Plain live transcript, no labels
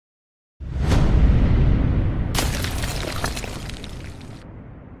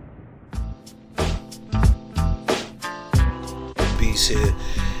Maurice here.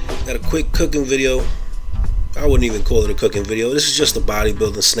 Got a quick cooking video. I wouldn't even call it a cooking video. This is just a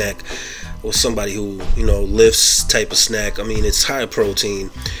bodybuilding snack, or somebody who, you know, lifts type of snack. I mean, it's high protein,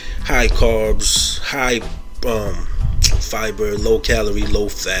 high carbs, high fiber, low calorie, low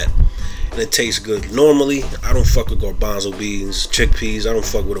fat, and it tastes good. Normally, I don't fuck with garbanzo beans, chickpeas. I don't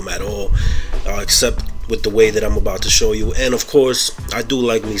fuck with them at all, except with the way that I'm about to show you. And of course, I do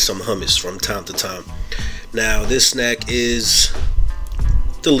like me some hummus from time to time. Now, this snack is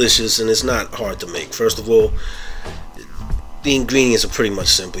delicious and it's not hard to make. First of all, the ingredients are pretty much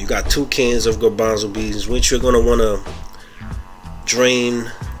simple. You got 2 cans of garbanzo beans, which you're gonna wanna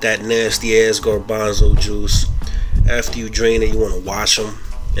drain that nasty ass garbanzo juice. After you drain it, you wanna wash them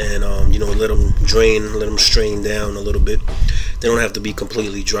and you know, let them drain, let them strain down a little bit. They don't have to be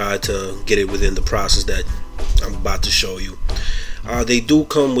completely dry to get it within the process that I'm about to show you. They do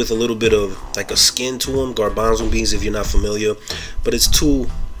come with a little bit of like a skin to them, garbanzo beans, if you're not familiar, but it's too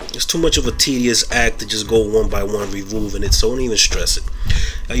much of a tedious act to just go one by one removing it, so don't even stress it.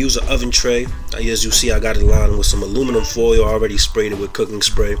 I use an oven tray. As you see, I got it lined with some aluminum foil. I already sprayed it with cooking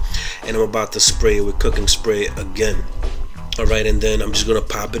spray, and I'm about to spray it with cooking spray again. Alright, and then I'm just gonna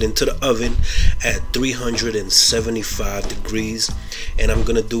pop it into the oven at 375 degrees, and I'm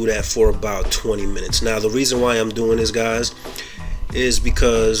gonna do that for about 20 minutes. Now, the reason why I'm doing this, guys, is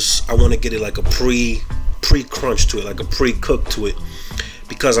because I want to get it like a pre-crunch to it, like a pre-cook to it,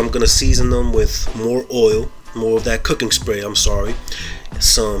 because I'm gonna season them with more oil, more of that cooking spray, I'm sorry,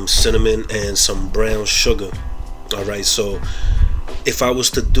 some cinnamon and some brown sugar. Alright, so if I was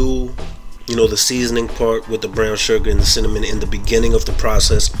to do, you know, the seasoning part with the brown sugar and the cinnamon in the beginning of the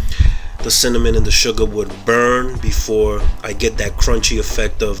process, the cinnamon and the sugar would burn before I get that crunchy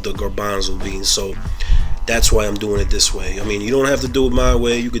effect of the garbanzo beans. So that's why I'm doing it this way. I mean, you don't have to do it my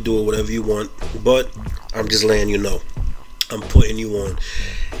way. You could do it whatever you want, but I'm just letting you know. I'm putting you on.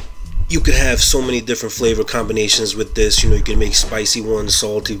 You could have so many different flavor combinations with this. You know, you can make spicy ones,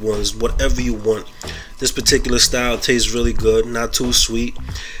 salty ones, whatever you want. This particular style tastes really good, not too sweet,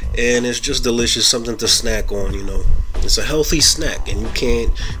 and it's just delicious, something to snack on. You know, it's a healthy snack, and you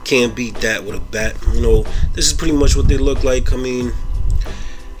can't beat that with a bat. You know, this is pretty much what they look like. I mean,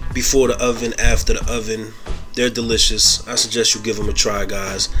 before the oven, after the oven, they're delicious. I suggest you give them a try,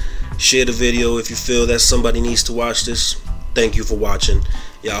 guys. Share the video if you feel that somebody needs to watch this. Thank you for watching.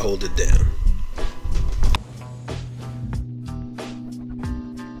 Y'all hold it down.